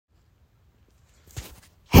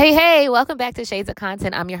Hey, welcome back to Shades of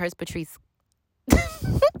Content. I'm your host, Patrice.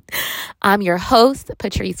 I'm your host,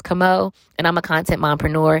 Patrice Camo, and I'm a content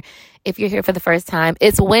mompreneur. If you're here for the first time,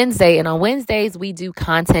 it's Wednesday, and on Wednesdays, we do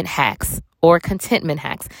content hacks or contentment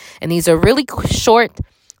hacks. And these are really short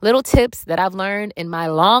little tips that I've learned in my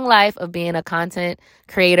long life of being a content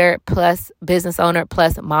creator, plus business owner,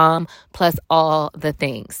 plus mom, plus all the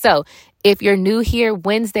things. So if you're new here,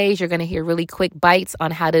 Wednesdays, you're going to hear really quick bites on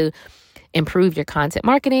how to improve your content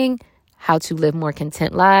marketing, how to live more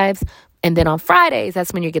content lives. And then on Fridays,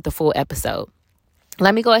 that's when you get the full episode.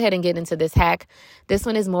 Let me go ahead and get into this hack. This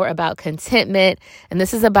one is more about contentment. And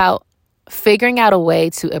this is about figuring out a way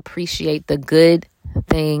to appreciate the good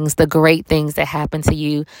things, the great things that happen to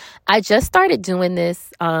you. I just started doing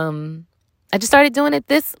this.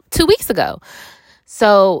 This 2 weeks ago.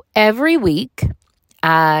 So every week,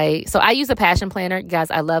 I use a Passion Planner. You guys,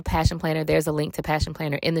 I love Passion Planner. There's a link to Passion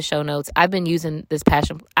Planner in the show notes. I've been using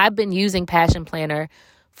Passion Planner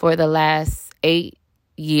for the last 8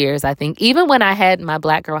 years, I think. Even when I had my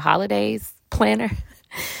Black Girl Holidays planner,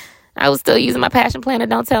 I was still using my Passion Planner.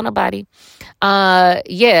 Don't tell nobody.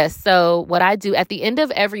 So what I do at the end of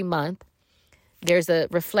every month, there's a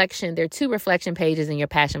reflection. There are 2 reflection pages in your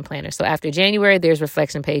Passion Planner. So after January, there's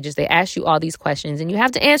reflection pages. They ask you all these questions and you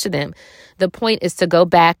have to answer them. The point is to go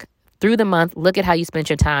back through the month, look at how you spent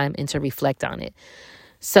your time, and to reflect on it.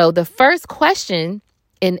 So the first question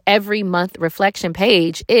in every month reflection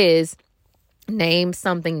page is, name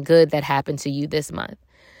something good that happened to you this month.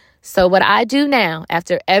 So what I do now,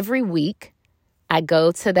 after every week, I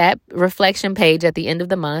go to that reflection page at the end of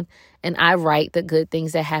the month and I write the good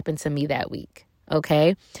things that happened to me that week.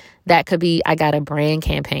 Okay. That could be, I got a brand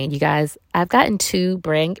campaign. You guys, I've gotten 2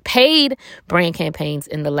 paid brand campaigns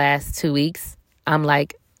in the last 2 weeks. I'm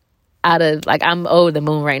I'm over the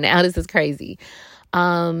moon right now. This is crazy.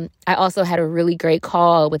 I also had a really great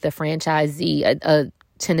call with a franchisee, a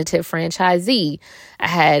tentative franchisee. I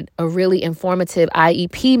had a really informative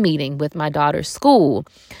IEP meeting with my daughter's school.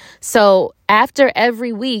 So after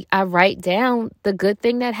every week, I write down the good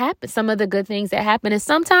thing that happened, some of the good things that happened. And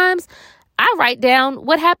sometimes I write down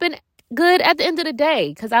what happened good at the end of the day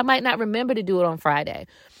because I might not remember to do it on Friday.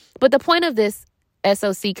 But the point of this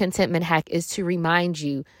SOC contentment hack is to remind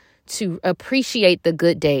you to appreciate the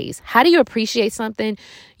good days. How do you appreciate something?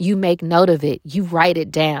 You make note of it. You write it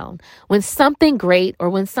down. When something great or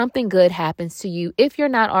when something good happens to you, if you're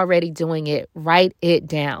not already doing it, write it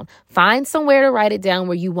down. Find somewhere to write it down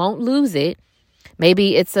where you won't lose it.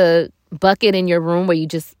 Maybe it's a bucket in your room where you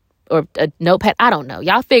or a notepad. I don't know.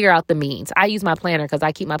 Y'all figure out the means. I use my planner because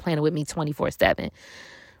I keep my planner with me 24/7.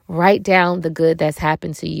 Write down the good that's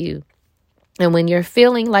happened to you. And when you're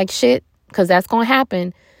feeling like shit, because that's going to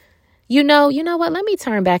happen, you know what? Let me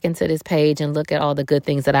turn back into this page and look at all the good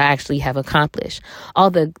things that I actually have accomplished. All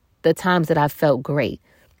the times that I've felt great.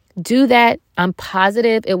 Do that. I'm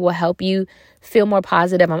positive it will help you feel more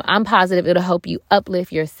positive. I'm positive it'll help you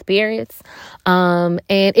uplift your spirits. And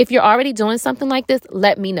if you're already doing something like this,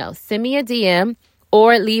 let me know. Send me a DM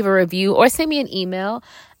or leave a review or send me an email.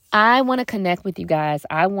 I want to connect with you guys.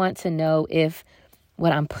 I want to know if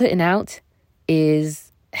what I'm putting out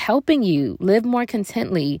is helping you live more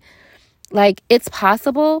contently. Like, it's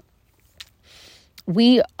possible.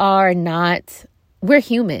 We're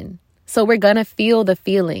human. So we're going to feel the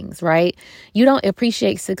feelings, right? You don't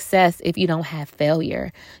appreciate success if you don't have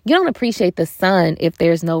failure. You don't appreciate the sun if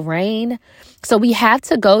there's no rain. So we have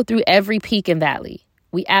to go through every peak and valley.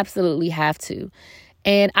 We absolutely have to.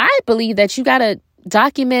 And I believe that you got to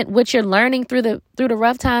document what you're learning through the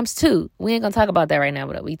rough times too. We ain't going to talk about that right now,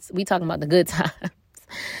 but we talking about the good times.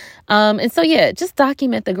 Just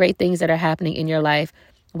document the great things that are happening in your life.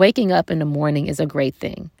 Waking up in the morning is a great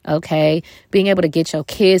thing. Okay. Being able to get your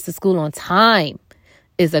kids to school on time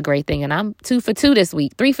is a great thing. And I'm 2 for 2 this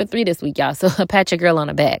week, 3 for 3 this week, y'all. So pat your girl on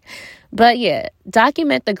the back. But yeah,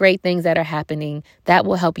 document the great things that are happening. That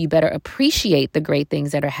will help you better appreciate the great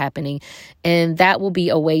things that are happening. And that will be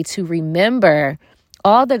a way to remember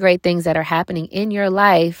all the great things that are happening in your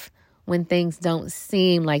life when things don't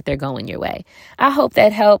seem like they're going your way. I hope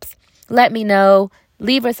that helps. Let me know.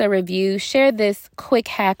 Leave us a review. Share this quick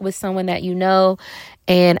hack with someone that you know.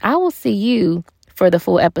 And I will see you for the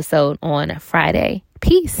full episode on Friday.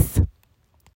 Peace.